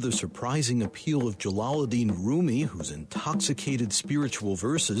consider the surprising appeal of Jalaluddin Rumi, whose intoxicated spiritual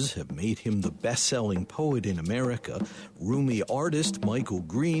verses have made him the best-selling poet in America. Rumi artist Michael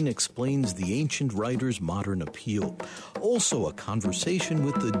Green explains the ancient writer's modern appeal. Also, a conversation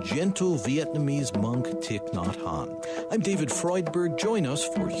with the gentle Vietnamese monk Thich Nhat Hanh. I'm David Freudberg. Join us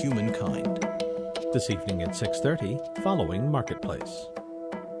for Humankind. This evening at 6:30, following Marketplace.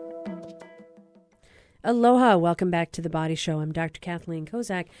 Aloha, welcome back to The Body Show. I'm Dr. Kathleen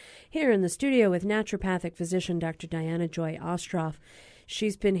Kozak here in the studio with naturopathic physician Dr. Diana Joy Ostroff.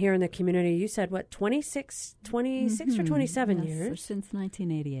 She's been here in the community, you said, 26 or 27 years? Since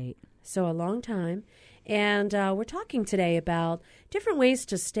 1988. So a long time. And we're talking today about different ways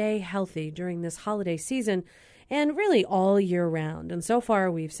to stay healthy during this holiday season and really all year round. And so far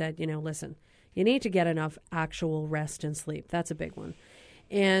we've said, listen, you need to get enough actual rest and sleep. That's a big one.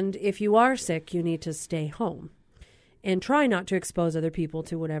 And if you are sick, you need to stay home and try not to expose other people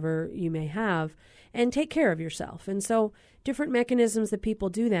to whatever you may have and take care of yourself. And so different mechanisms that people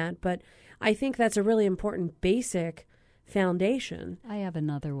do that. But I think that's a really important basic foundation. I have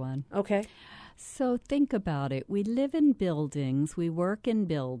another one. Okay. So think about it. We live in buildings, we work in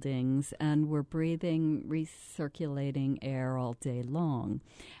buildings, and we're breathing recirculating air all day long.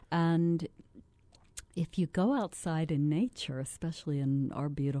 And if you go outside in nature, especially in our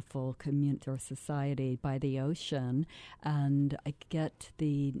beautiful community or society by the ocean, and I get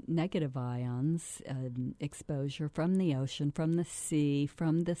the negative ions exposure from the ocean, from the sea,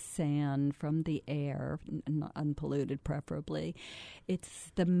 from the sand, from the air, unpolluted preferably,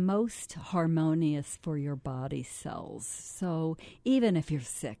 it's the most harmonious for your body cells. So even if you're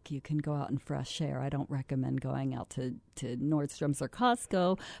sick, you can go out in fresh air. I don't recommend going out to Nordstrom's or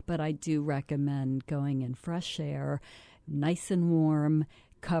Costco, but I do recommend going in fresh air, nice and warm,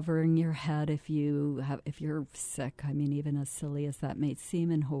 covering your head if you're sick. I mean, even as silly as that may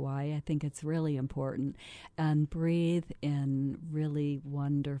seem in Hawaii, I think it's really important. And breathe in really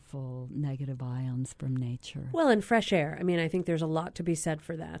wonderful negative ions from nature. Well, and fresh air. I mean, I think there's a lot to be said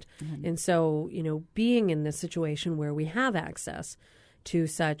for that. Mm-hmm. And so, being in this situation where we have access to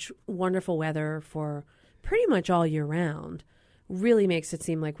such wonderful weather for pretty much all year round really makes it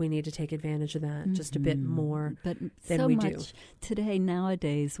seem like we need to take advantage of that just a bit more than so we much do. Today,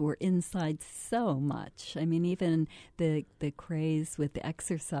 nowadays, we're inside so much. I mean, even the craze with the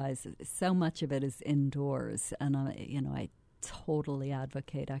exercise, so much of it is indoors. And, I totally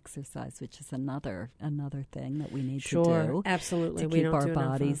advocate exercise, which is another thing that we need to do. Absolutely. To we keep don't our do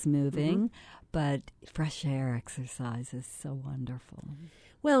bodies moving. Mm-hmm. But fresh air exercise is so wonderful.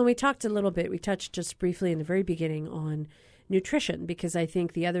 Well, and we touched just briefly in the very beginning on nutrition, because I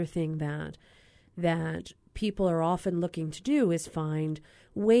think the other thing that people are often looking to do is find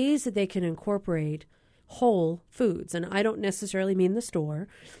ways that they can incorporate whole foods. And I don't necessarily mean the store,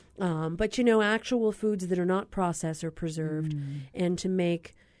 but, actual foods that are not processed or preserved, and to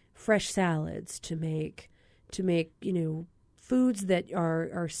make fresh salads, to make foods that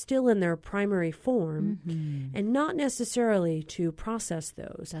are still in their primary form, and not necessarily to process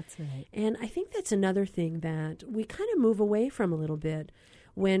those. That's right. And I think that's another thing that we kind of move away from a little bit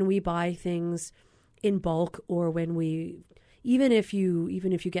when we buy things in bulk, or when even if you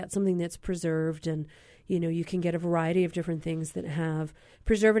get something that's preserved, and you can get a variety of different things that have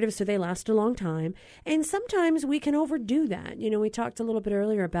preservatives so they last a long time. And sometimes we can overdo that. We talked a little bit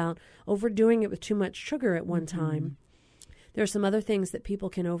earlier about overdoing it with too much sugar at one time. There are some other things that people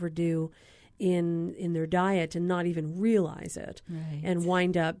can overdo in their diet and not even realize it, and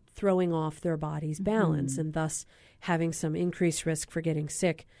wind up throwing off their body's balance, and thus having some increased risk for getting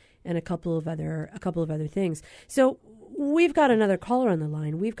sick and a couple of other things. So we've got another caller on the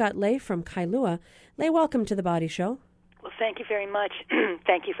line. We've got Leigh from Kailua. Leigh, welcome to the Body Show. Well, thank you very much.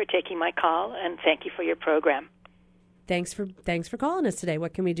 Thank you for taking my call, and thank you for your program. Thanks for calling us today.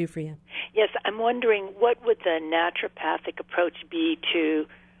 What can we do for you? Yes, I'm wondering, what would the naturopathic approach be to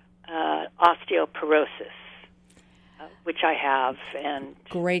osteoporosis, which I have, and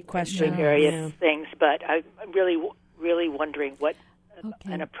great question. Various things, but I'm really wondering what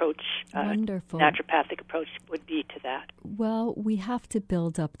an approach, wonderful naturopathic approach would be to that. Well, we have to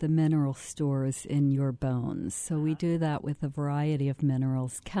build up the mineral stores in your bones. So we do that with a variety of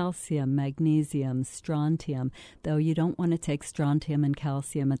minerals: calcium, magnesium, strontium, though you don't want to take strontium and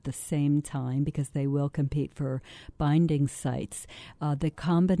calcium at the same time because they will compete for binding sites. The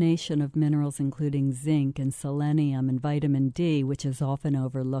combination of minerals, including zinc and selenium and vitamin D, which is often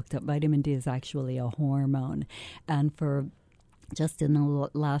overlooked. Vitamin D is actually a hormone. And for just in the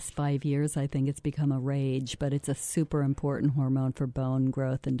last 5 years, I think it's become a rage, but it's a super important hormone for bone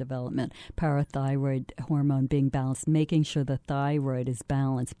growth and development. Parathyroid hormone being balanced, making sure the thyroid is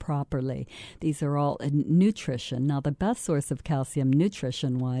balanced properly. These are all nutrition. Now, the best source of calcium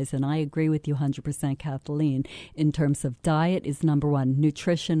nutrition-wise, and I agree with you 100%, Kathleen, in terms of diet is number one.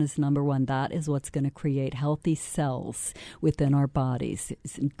 Nutrition is number one. That is what's going to create healthy cells within our bodies.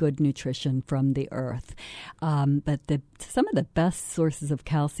 It's good nutrition from the earth. But some of the best sources of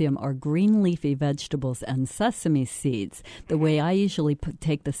calcium are green leafy vegetables and sesame seeds. The way I usually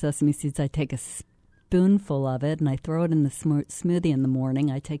take the sesame seeds, I take a spoonful of it and I throw it in the smoothie in the morning.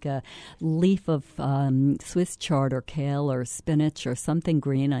 I take a leaf of Swiss chard or kale or spinach or something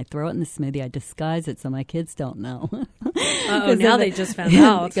green. I throw it in the smoothie. I disguise it so my kids don't know. Now they just found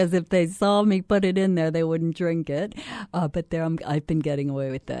out. Because if they saw me put it in there, they wouldn't drink it. But I've been getting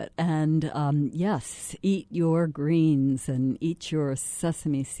away with it. And yes, eat your greens and eat your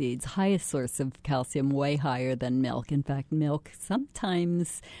sesame seeds. Highest source of calcium, way higher than milk. In fact, milk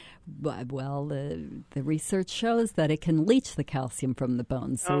sometimes... Well, the research shows that it can leach the calcium from the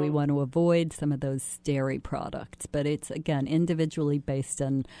bones, so we want to avoid some of those dairy products. But it's, again, individually based,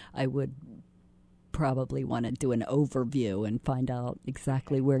 and I would probably want to do an overview and find out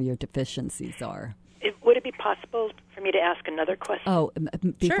exactly where your deficiencies are. Would it be possible for me to ask another question? Oh,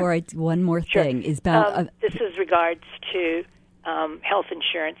 before one more thing. Is about this is regards to health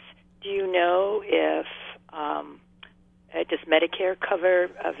insurance. Do you know if... does Medicare cover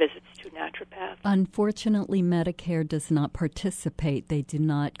visits to naturopaths? Unfortunately, Medicare does not participate. They do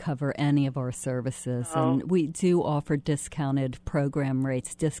not cover any of our services. And we do offer discounted program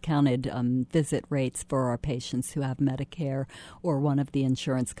rates, discounted visit rates for our patients who have Medicare or one of the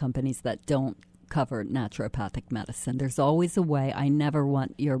insurance companies that don't cover naturopathic medicine. There's always a way. I never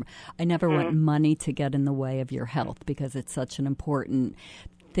want money to get in the way of your health because it's such an important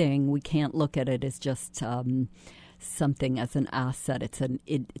thing. We can't look at it as just something as an asset.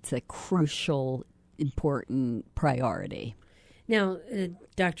 It's a crucial, important priority. Now,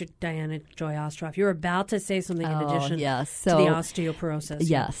 Dr. Diana Joy Ostroff, you're about to say something in addition to the osteoporosis.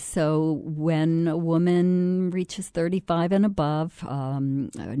 Yes. So when a woman reaches 35 and above,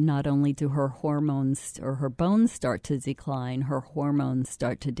 not only do her hormones or her bones start to decline, her hormones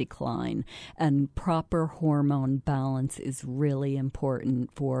start to decline. And proper hormone balance is really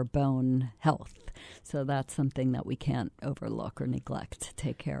important for bone health. So that's something that we can't overlook or neglect to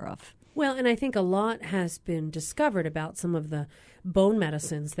take care of. Well, and I think a lot has been discovered about some of the bone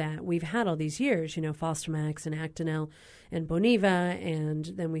medicines that we've had all these years, Fosamax and Actonel and Boniva, and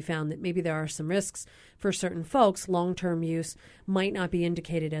then we found that maybe there are some risks for certain folks. Long-term use might not be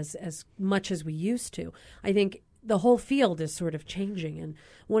indicated as much as we used to. I think the whole field is sort of changing, and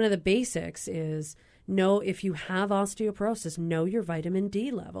one of the basics is know if you have osteoporosis, know your vitamin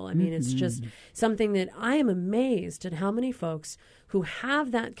D level. I mean, it's just something that I am amazed at how many folks who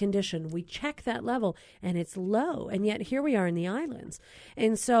have that condition, we check that level and it's low. And yet here we are in the islands.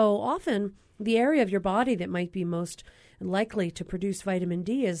 And so often the area of your body that might be most likely to produce vitamin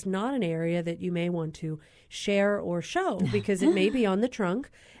D is not an area that you may want to share or show because it may be on the trunk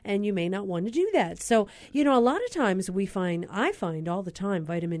and you may not want to do that. So, a lot of times I find all the time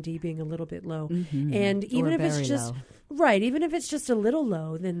vitamin D being a little bit low. And even if it's just even if it's just a little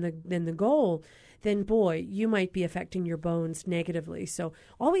low than the goal, then boy, you might be affecting your bones negatively. So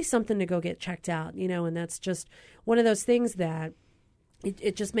always something to go get checked out, and that's just one of those things that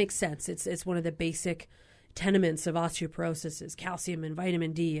it just makes sense. It's one of the basic tenements of osteoporosis is calcium and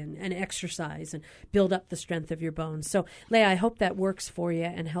vitamin D and exercise and build up the strength of your bones. So, Leah, I hope that works for you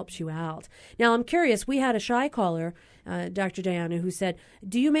and helps you out. Now, I'm curious. We had a shy caller, Dr. Diana, who said,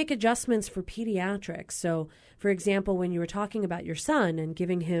 do you make adjustments for pediatrics? So, for example, when you were talking about your son and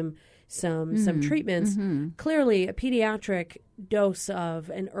giving him some treatments, clearly a pediatric dose of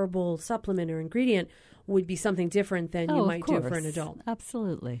an herbal supplement or ingredient would be something different than you might do for an adult.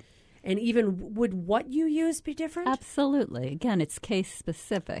 Absolutely. And even would what you use be different? Absolutely. Again, it's case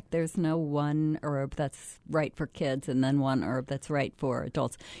specific. There's no one herb that's right for kids and then one herb that's right for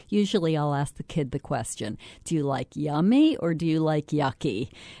adults. Usually I'll ask the kid the question, do you like yummy or do you like yucky?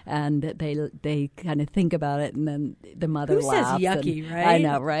 And they kind of think about it and then the mother laughs. Who says yucky, right? I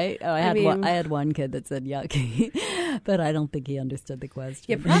know, right? Oh, I had one kid that said yucky, but I don't think he understood the question.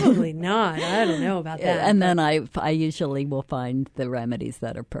 Yeah, probably not. I don't know about that. And then I usually will find the remedies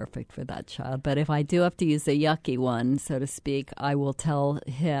that are perfect for that child. But if I do have to use a yucky one, so to speak, I will tell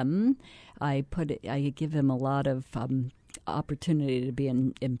him, I give him a lot of opportunity to be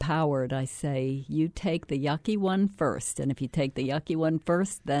empowered. I say, you take the yucky one first. And if you take the yucky one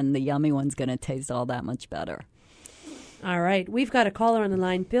first, then the yummy one's going to taste all that much better. All right. We've got a caller on the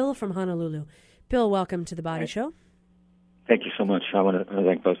line, Bill from Honolulu. Bill, welcome to the Body Show. Thank you so much. I want to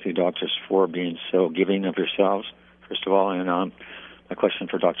thank both of you doctors for being so giving of yourselves, first of all. And my question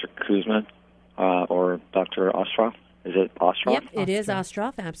for Dr. Kuzma or Dr. Ostroff. Is it Ostroff? Yep, it is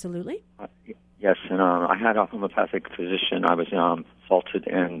Ostroff, absolutely. Yes, and I had a homeopathic physician. I was assaulted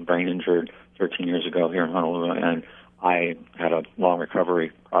and brain injured 13 years ago here in Honolulu, and I had a long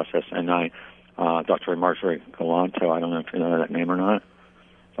recovery process. And Dr. Marjorie Galanto, I don't know if you know that name or not,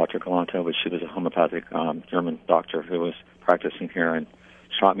 Dr. Galanto, but she was a homeopathic German doctor who was practicing here and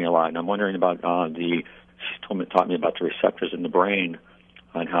taught me a lot. And I'm wondering about she taught me about the receptors in the brain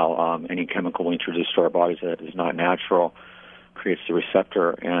and how any chemical we introduce to our bodies that is not natural creates the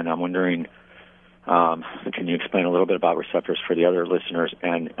receptor. And I'm wondering, can you explain a little bit about receptors for the other listeners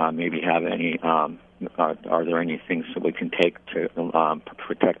and maybe have any, are there any things that we can take to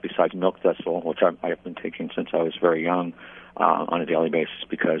protect besides milk thistle, which I've been taking since I was very young on a daily basis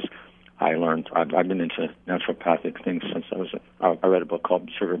because I learned, I've been into naturopathic things since I read a book called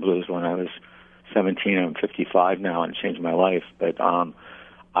Sugar Blues when I was 17. I'm 55 now, and it changed my life. But I'm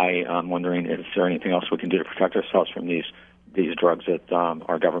wondering, is there anything else we can do to protect ourselves from these drugs that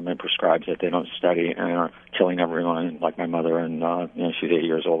our government prescribes that they don't study and are killing everyone, like my mother, and she's 80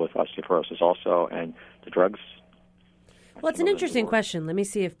 years old with osteoporosis also, and the drugs. Well, it's an interesting question. Let me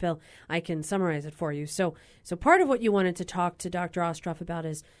see if, Bill, I can summarize it for you. So part of what you wanted to talk to Dr. Ostroff about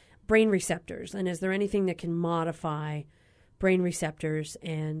is brain receptors, and is there anything that can modify brain receptors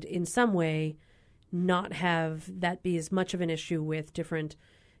and in some way not have that be as much of an issue with different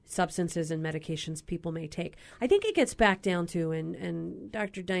substances and medications people may take. I think it gets back down to, and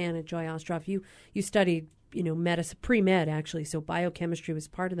Dr. Diana Joy Ostroff, you studied, medicine, pre-med actually, so biochemistry was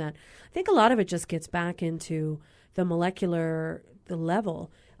part of that. I think a lot of it just gets back into the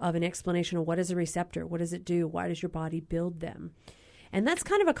level of an explanation of what is a receptor, what does it do, why does your body build them? And that's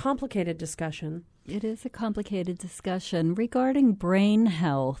kind of a complicated discussion. It is a complicated discussion regarding brain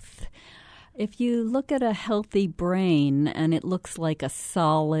health. If you look at a healthy brain and it looks like a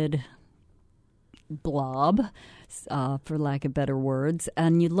solid blob, for lack of better words,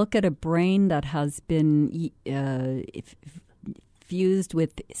 and you look at a brain that has been fused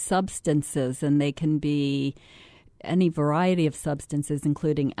with substances, and they can be any variety of substances,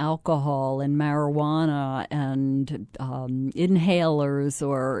 including alcohol and marijuana and inhalers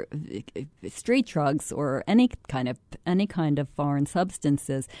or street drugs or any kind of foreign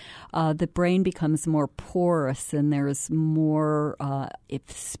substances, the brain becomes more porous and there's more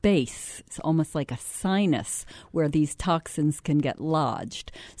space. It's almost like a sinus where these toxins can get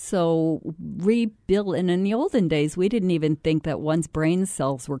lodged. So rebuild. And in the olden days, we didn't even think that once brain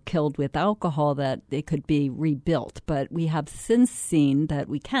cells were killed with alcohol that they could be rebuilt. rebuilt. But we have since seen that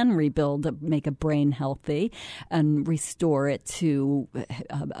we can rebuild, make a brain healthy, and restore it to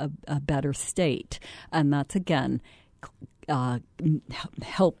a better state. And that's, again,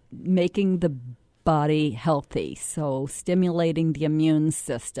 help making the body healthy. So stimulating the immune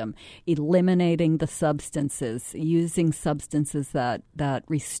system, eliminating the substances, using substances that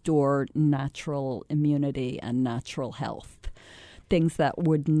restore natural immunity and natural health. Things that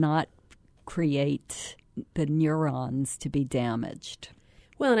would not create the neurons to be damaged.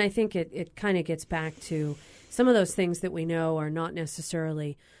 Well, and I think it kind of gets back to some of those things that we know are not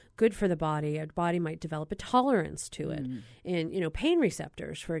necessarily good for the body. Our body might develop a tolerance to it. And, pain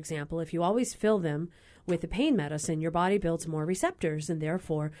receptors, for example, if you always fill them with the pain medicine, your body builds more receptors, and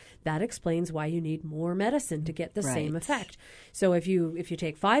therefore that explains why you need more medicine to get the same effect. So if you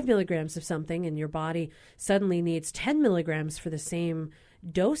take 5 milligrams of something and your body suddenly needs 10 milligrams for the same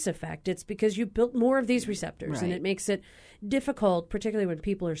dose effect, it's because you built more of these receptors, and it makes it difficult, particularly when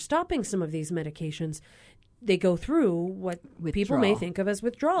people are stopping some of these medications. They go through what people may think of as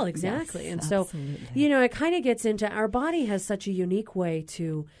withdrawal. Exactly. Yes, and absolutely. So, it kind of gets into our body has such a unique way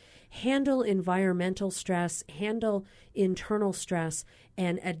to handle environmental stress, handle internal stress,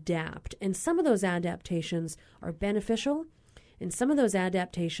 and adapt. And some of those adaptations are beneficial, and some of those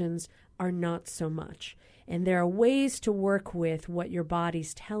adaptations are not so much. And there are ways to work with what your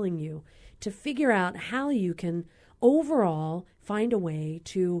body's telling you to figure out how you can overall find a way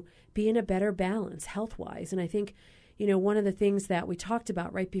to be in a better balance health-wise. And I think, one of the things that we talked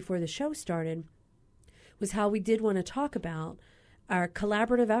about right before the show started was how we did want to talk about our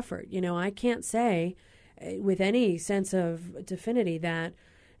collaborative effort. I can't say with any sense of definity that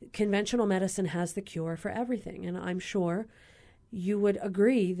conventional medicine has the cure for everything. And I'm sure you would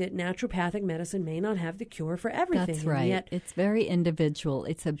agree that naturopathic medicine may not have the cure for everything. That's right. Yet, it's very individual.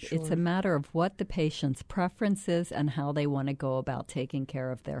 It's a matter of what the patient's preference is and how they want to go about taking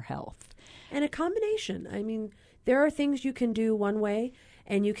care of their health. And a combination. I mean, there are things you can do one way,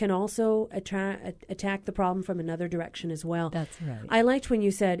 and you can also attack the problem from another direction as well. That's right. I liked when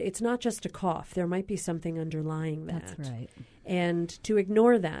you said it's not just a cough. There might be something underlying that. That's right. And to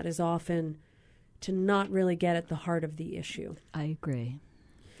ignore that is often to not really get at the heart of the issue. I agree.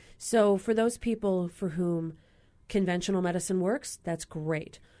 So for those people for whom conventional medicine works, that's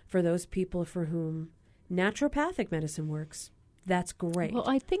great. For those people for whom naturopathic medicine works, that's great. Well,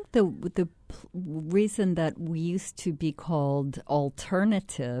 I think the reason that we used to be called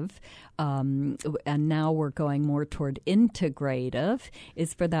alternative, and now we're going more toward integrative,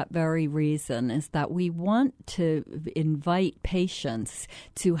 is for that very reason, is that we want to invite patients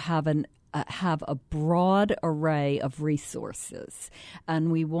to have a broad array of resources,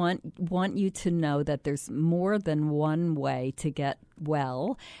 and we want you to know that there's more than one way to get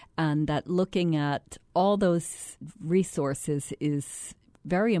well, and that looking at all those resources is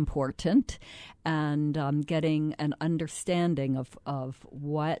very important, and getting an understanding of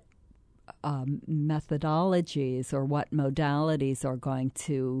what methodologies or what modalities are going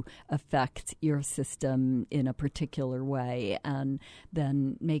to affect your system in a particular way, and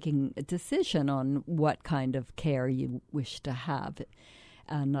then making a decision on what kind of care you wish to have.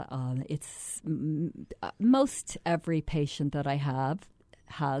 And it's most every patient that I have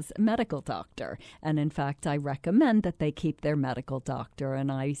has a medical doctor. And in fact, I recommend that they keep their medical doctor, and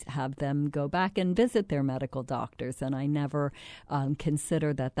I have them go back and visit their medical doctors. And I never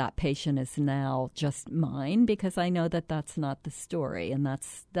consider that patient is now just mine, because I know that that's not the story, and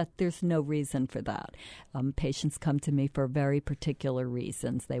that there's no reason for that. Patients come to me for very particular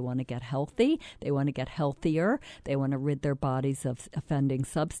reasons. They want to get healthy. They want to get healthier. They want to rid their bodies of offending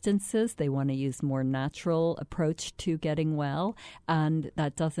substances. They want to use more natural approach to getting well. And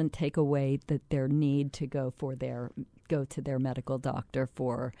that doesn't take away their need to go to their medical doctor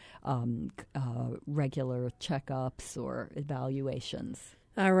for regular checkups or evaluations.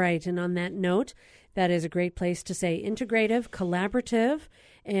 All right. And on that note, that is a great place to say integrative, collaborative.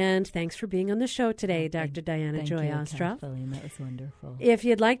 And thanks for being on the show today, Dr. Diana Joy Ostroff. Kathleen, that was wonderful. If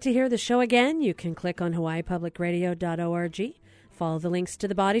you'd like to hear the show again, you can click on hawaiipublicradio.org. Follow the links to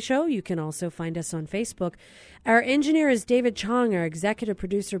The Body Show. You can also find us on Facebook. Our engineer is David Chong, our executive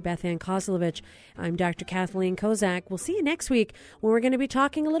producer, Beth Ann Kozlovich. I'm Dr. Kathleen Kozak. We'll see you next week when we're going to be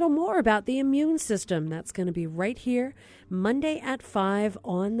talking a little more about the immune system. That's going to be right here, Monday at 5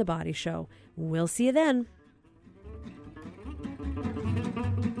 on The Body Show. We'll see you then.